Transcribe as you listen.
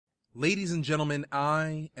Ladies and gentlemen,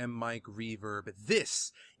 I am MikeReverb.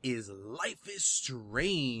 This is Life is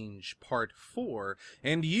Strange Part 4,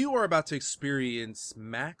 and you are about to experience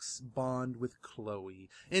Mac's bond with Chloe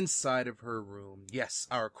inside of her room. Yes,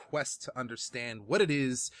 our quest to understand what it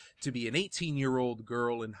is to be an 18-year-old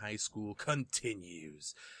girl in high school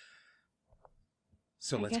continues.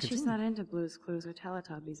 So let's guess continue. she's not into Blue's Clues or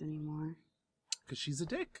Teletubbies anymore. Because she's a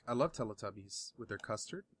dick. I love Teletubbies with their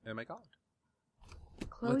custard. Oh my god.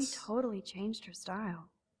 Chloe totally changed her style.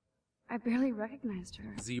 I barely recognized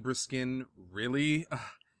her. Zebra skin, really?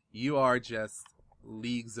 You are just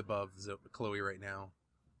leagues above Chloe right now.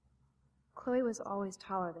 Chloe was always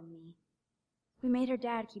taller than me. We made her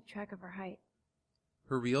dad keep track of her height.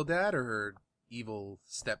 Her real dad or her evil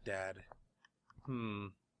stepdad?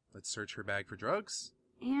 Let's search her bag for drugs.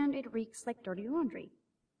 And it reeks like dirty laundry.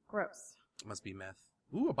 Gross. Must be meth.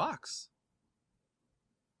 Ooh, a box.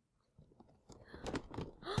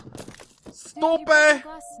 Stupid!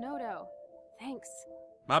 Glass Snowdo. Thanks.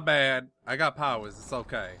 My bad. I got powers. It's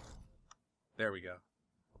okay. There we go.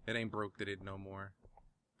 It ain't broke that it no more.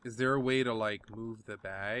 Is there a way to, like, move the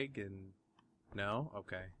bag and... No?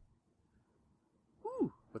 Okay.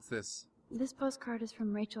 Ooh, what's this? This postcard is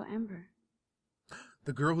from Rachel Amber.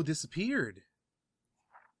 The girl who disappeared.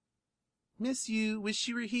 Miss you. Wish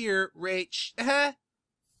you were here, Rach.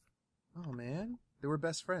 Oh, man. They were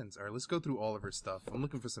best friends. Alright, let's go through all of her stuff. I'm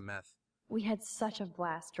looking for some meth. We had such a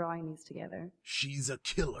blast drawing these together. She's a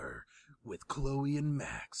Killer with Chloe and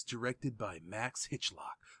Max, directed by Max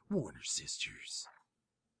Hitchlock, Warner Sisters.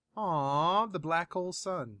 Aww, the Black Hole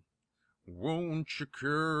Sun. Won't you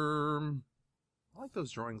come? I like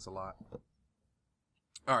those drawings a lot.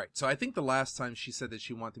 Alright, so I think the last time she said that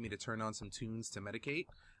she wanted me to turn on some tunes to medicate.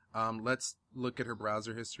 Let's look at her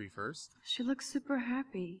browser history first. She looks super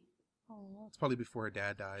happy. Oh, it's probably before her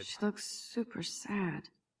dad died. She looks super sad.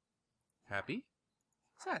 Happy?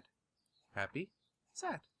 Sad. Happy?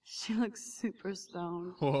 Sad. She looks super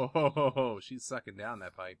stoned. Whoa, she's sucking down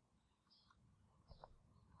that pipe.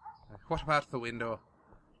 What about the window?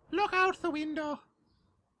 Look out the window!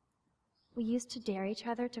 We used to dare each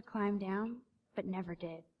other to climb down, but never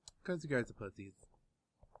did. Because you guys are pussies.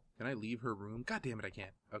 Can I leave her room? God damn it, I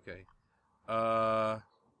can't. Okay.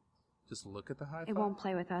 Just look at the hi-fi? It won't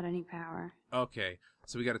play without any power. Okay,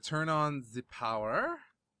 so we gotta turn on the power.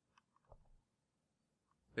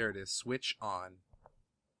 There it is. Switch on.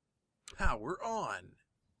 Power on.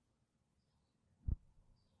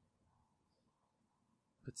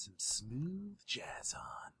 Put some smooth jazz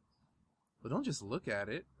on. Well, don't just look at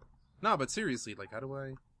it. No, but seriously, like, how do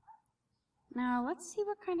I... Now, let's see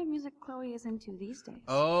what kind of music Chloe is into these days.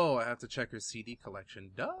 Oh, I have to check her CD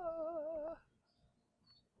collection. Duh!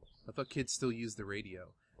 I thought kids still use the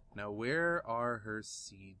radio. Now, where are her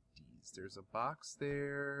CDs? There's a box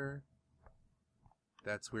there.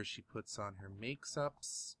 That's where she puts on her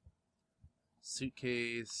makes-ups.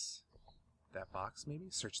 Suitcase. That box, maybe?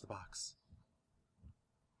 Search the box.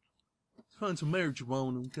 Let's find some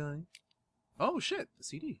marijuana, okay? Oh, shit. The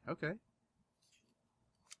CD. Okay.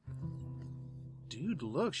 Dude,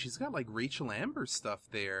 look. She's got, like, Rachel Amber stuff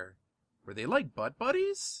there. Were they, like, butt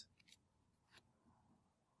buddies?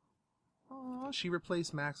 Oh, she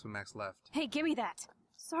replaced Max when Max left. Hey, give me that.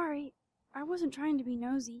 Sorry, I wasn't trying to be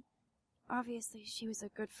nosy. Obviously, she was a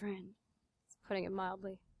good friend. It's putting it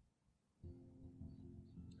mildly.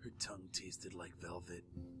 Her tongue tasted like velvet.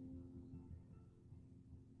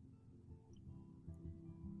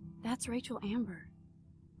 That's Rachel Amber.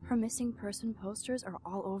 Her missing person posters are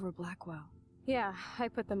all over Blackwell. Yeah, I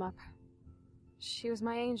put them up. She was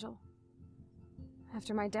my angel.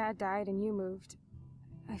 After my dad died and you moved,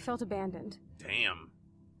 I felt abandoned. Damn.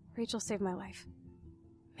 Rachel saved my life.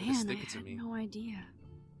 Man, I had no idea.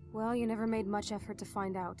 Well, you never made much effort to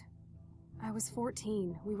find out. I was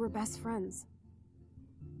 14. We were best friends.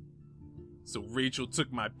 So Rachel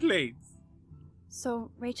took my place.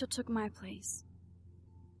 So Rachel took my place.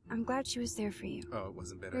 I'm glad she was there for you. Oh, it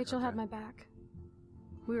wasn't better. Rachel had my back.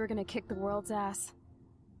 We were gonna kick the world's ass.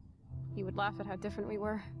 You would laugh at how different we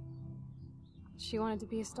were. She wanted to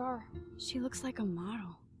be a star. She looks like a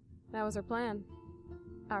model. That was her plan.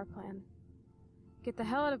 Our plan. Get the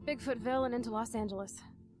hell out of Bigfootville and into Los Angeles.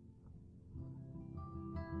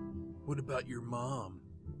 What about your mom?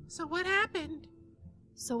 So what happened?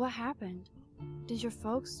 So what happened? Did your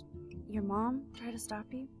folks, your mom, try to stop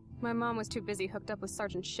you? My mom was too busy hooked up with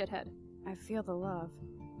Sergeant Shithead. I feel the love.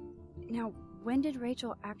 Now, when did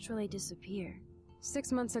Rachel actually disappear?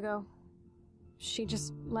 6 months ago. She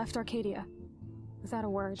just left Arcadia. Without a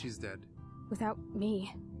word. She's dead. Without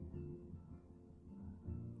me.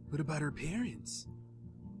 What about her parents?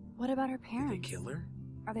 What about her parents? Did they kill her?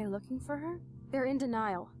 Are they looking for her? They're in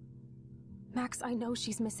denial. Max, I know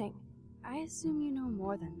she's missing. I assume you know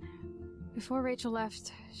more than that. Before Rachel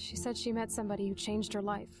left, she said she met somebody who changed her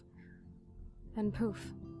life. Then poof.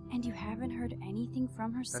 And you haven't heard anything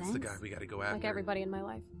from her since? That's the guy we gotta go after. Like everybody in my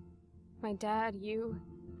life. My dad, you,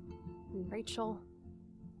 and Rachel.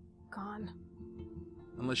 Gone.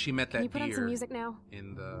 Unless she met that Can you put on some deer music now?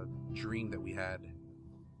 in the dream that we had.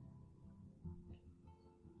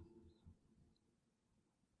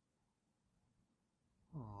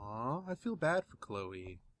 Aww, I feel bad for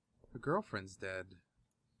Chloe. Her girlfriend's dead.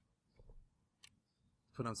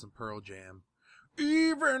 Put on some Pearl Jam.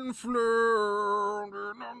 Even floating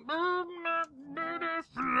on the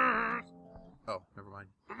flowers. Oh, never mind.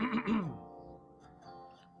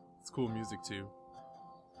 It's cool music too.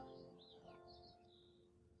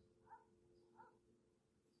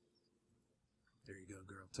 There you go,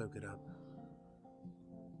 girl. Toke it up.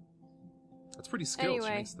 That's pretty skilled. She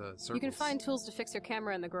Anyway, makes the circles. you can find tools to fix your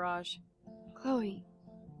camera in the garage. Chloe,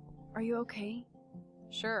 are you okay?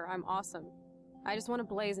 Sure, I'm awesome. I just want to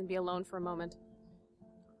blaze and be alone for a moment.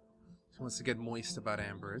 She wants to get moist about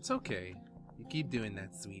Amber. It's okay. You keep doing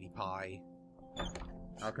that, sweetie pie.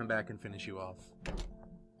 I'll come back and finish you off.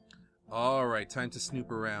 Alright, time to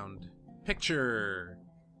snoop around. Picture!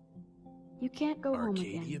 You can't go home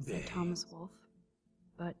Arcadia again, Bay. said Thomas Wolfe.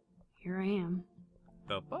 But here I am.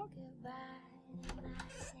 The fuck?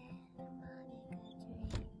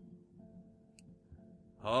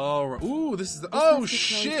 Alright. Ooh, this is the. Oh, must be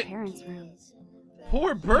Chloe's shit! parents' room.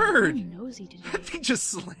 Poor bird! I'm nosy today. He just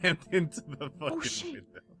slammed into the fucking shit.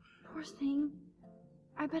 window. Poor thing.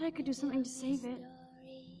 I bet I could do something to save it.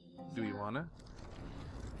 Do you wanna?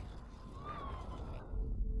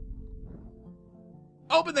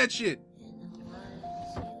 Open that shit!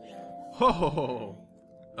 Oh!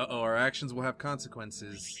 Uh-oh, our actions will have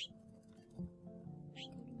consequences.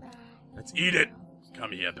 Let's eat it!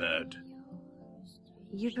 Come here, bird.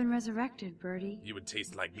 You've been resurrected, Birdie. You would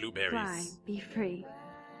taste like blueberries. Fly, be free.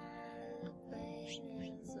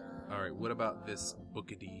 Alright, what about this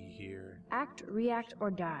bookity here? Act, React,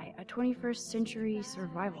 or Die, a 21st century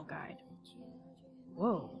survival guide.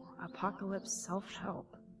 Whoa, apocalypse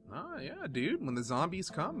self-help. Oh, yeah, dude, when the zombies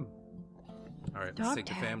come. Alright, let's Dog take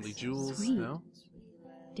the tags. family jewels. Sweet. No?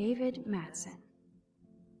 David Madsen.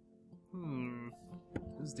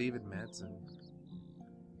 Who's David Madsen?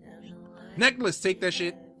 Necklace, take that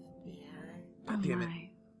shit! God Oh damn it. my.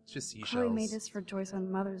 It's just seashells. Chloe made this for Joyce on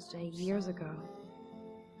Mother's Day years ago.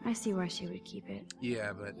 I see why she would keep it.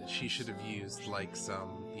 Yeah, but she should have used, like,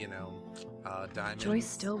 some, you know, diamonds. Joyce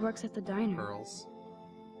still works at the diner. Pearls.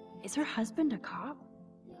 Is her husband a cop?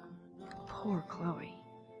 Poor Chloe.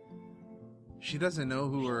 She doesn't know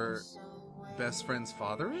who her best friend's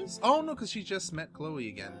father is? Oh, no, because she just met Chloe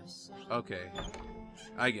again. Okay.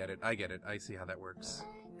 I get it. I see how that works.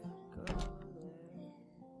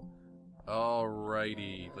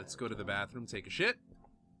 Alrighty. Let's go to the bathroom, take a shit,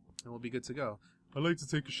 and we'll be good to go. I like to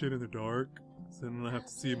take a shit in the dark, so I don't have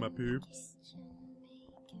to see my poops.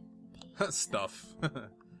 Stuff.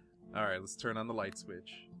 Alright, let's turn on the light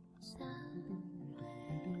switch.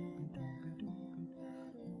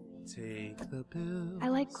 Take the pill. I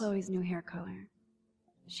like Chloe's new hair color.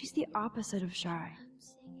 She's the opposite of shy.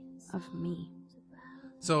 Of me.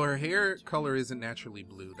 So her hair color isn't naturally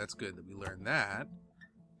blue. That's good that we learned that.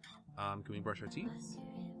 Can we brush our teeth?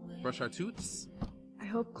 Brush our tooths? I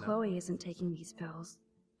hope Chloe isn't taking these pills.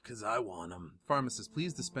 'Cause I want them. Pharmacist,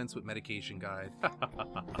 please dispense with medication guide.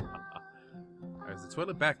 Is the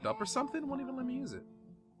toilet backed up or something? Won't even let me use it.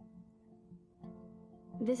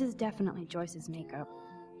 This is definitely Joyce's makeup.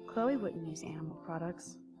 Chloe wouldn't use animal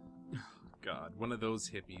products. God, one of those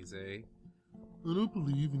hippies, eh? I don't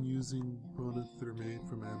believe in using products that are made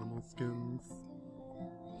from animal skins.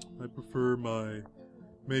 I prefer my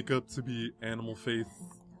makeup to be animal face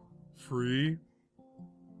free.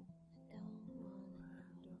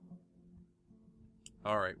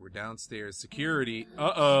 Alright, we're downstairs. Security.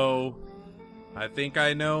 Uh-oh. I think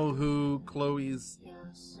I know who Chloe's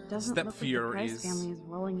Doesn't look like the stepfear Price is. family is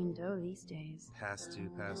rolling in dough these days. Pass to.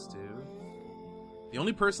 The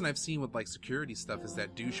only person I've seen with, like, security stuff is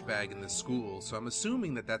that douchebag in the school, so I'm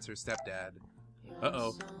assuming that that's her stepdad.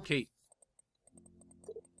 Uh-oh. Kate.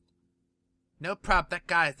 No prob, that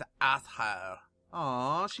guy's an asshole.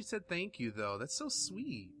 Aw, she said thank you, though. That's so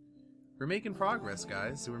sweet. We're making progress,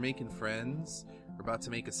 guys. We're making friends. We're about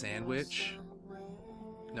to make a sandwich.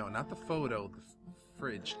 No, not the photo. The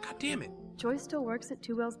fridge. God damn it. Joyce still works at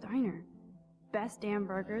Two Whales Diner. Best damn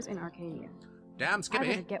burgers in Arcadia. Damn, I Skippy.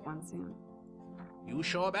 better get one soon. You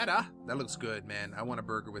sure better. That looks good, man. I want a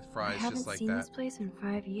burger with I fries haven't just like seen that. this place in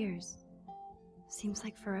 5 years. Seems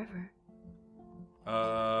like forever.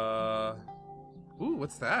 Ooh,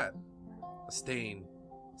 what's that? A stain.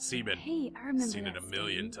 Semen. Hey, I remember Seen it that a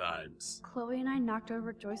million stain. times. Chloe and I knocked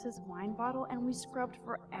over Joyce's wine bottle and we scrubbed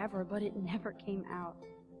forever, but it never came out.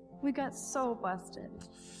 We got so busted.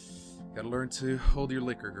 Gotta learn to hold your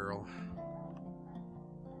liquor, girl.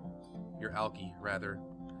 Your alky, rather.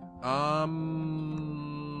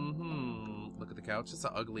 Look at the couch. It's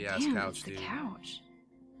an ugly ass Damn, couch, it's the dude. couch.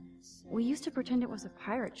 We used to pretend it was a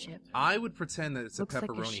pirate ship. I would pretend that it's Looks a like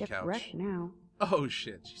pepperoni a ship couch. wrecked now. Oh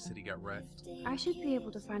shit, she said he got wrecked. I should be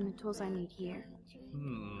able to find the tools I need here.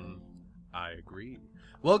 I agree.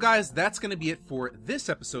 Well, guys, that's going to be it for this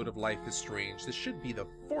episode of Life is Strange. This should be the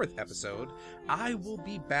 4th episode. I will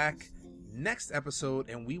be back next episode,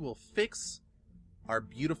 and we will fix our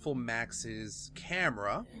beautiful Max's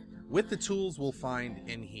camera with the tools we'll find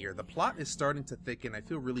in here. The plot is starting to thicken. I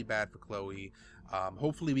feel really bad for Chloe.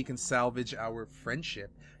 Hopefully we can salvage our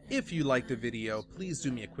friendship. If you liked the video, please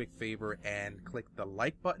do me a quick favor and click the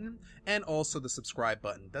like button and also the subscribe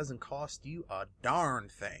button. It doesn't cost you a darn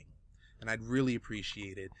thing. And I'd really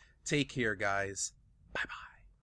appreciate it. Take care, guys. Bye-bye.